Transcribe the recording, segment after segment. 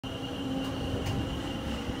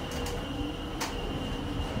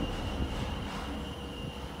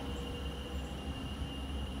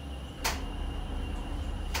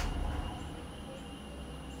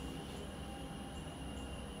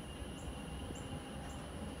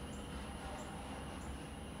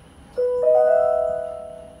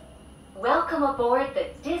Welcome aboard the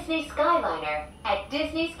Disney Skyliner at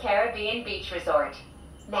Disney's Caribbean Beach Resort.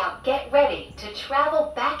 Now get ready to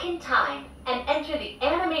travel back in time and enter the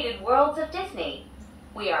animated worlds of Disney.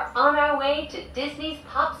 We are on our way to Disney's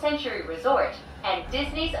Pop Century Resort and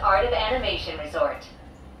Disney's Art of Animation Resort.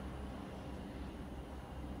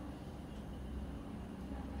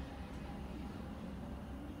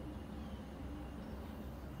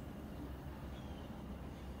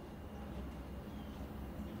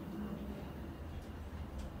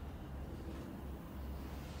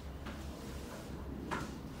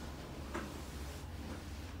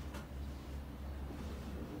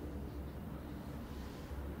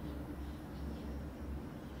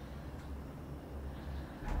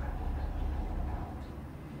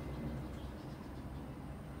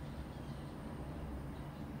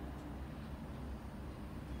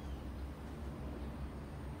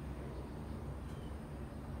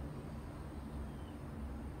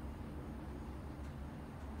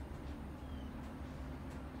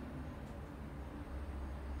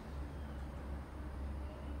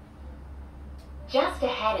 Just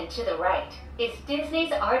ahead and to the right is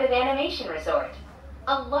Disney's Art of Animation Resort,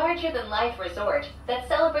 a larger-than-life resort that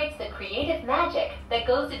celebrates the creative magic that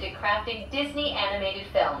goes into crafting Disney animated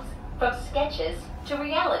films, from sketches to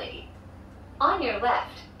reality. On your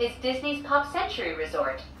left is Disney's Pop Century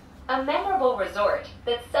Resort, a memorable resort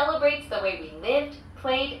that celebrates the way we lived,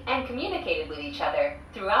 played, and communicated with each other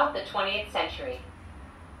throughout the 20th century.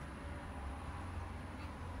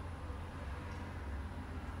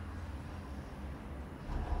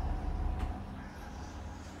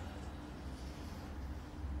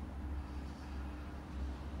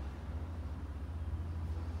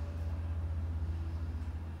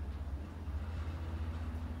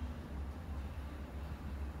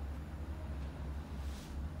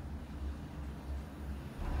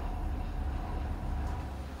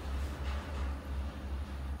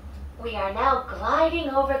 We are now gliding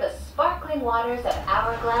over the sparkling waters of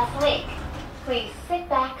Hourglass Lake. Please sit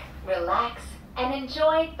back, relax, and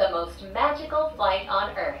enjoy the most magical flight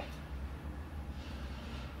on Earth.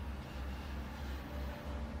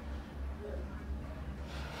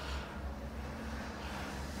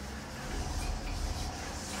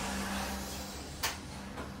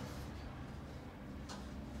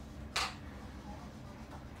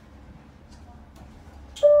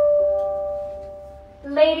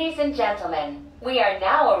 Ladies and gentlemen, we are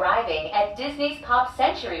now arriving at Disney's Pop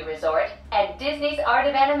Century Resort and Disney's Art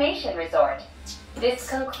of Animation Resort. This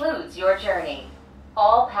concludes your journey.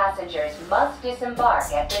 All passengers must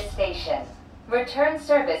disembark at this station. Return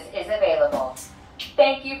service is available.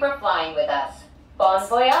 Thank you for flying with us. Bon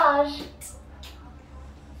voyage!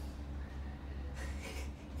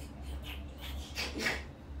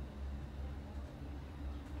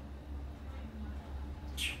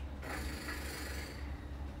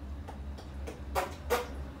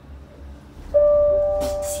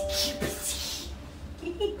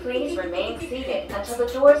 Please remain seated until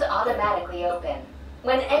the doors automatically open.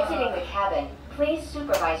 When exiting the cabin, please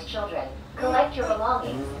supervise children, collect your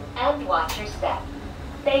belongings, and watch your step.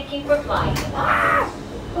 Thank you for flying with us.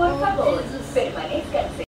 Por favor, permanezcan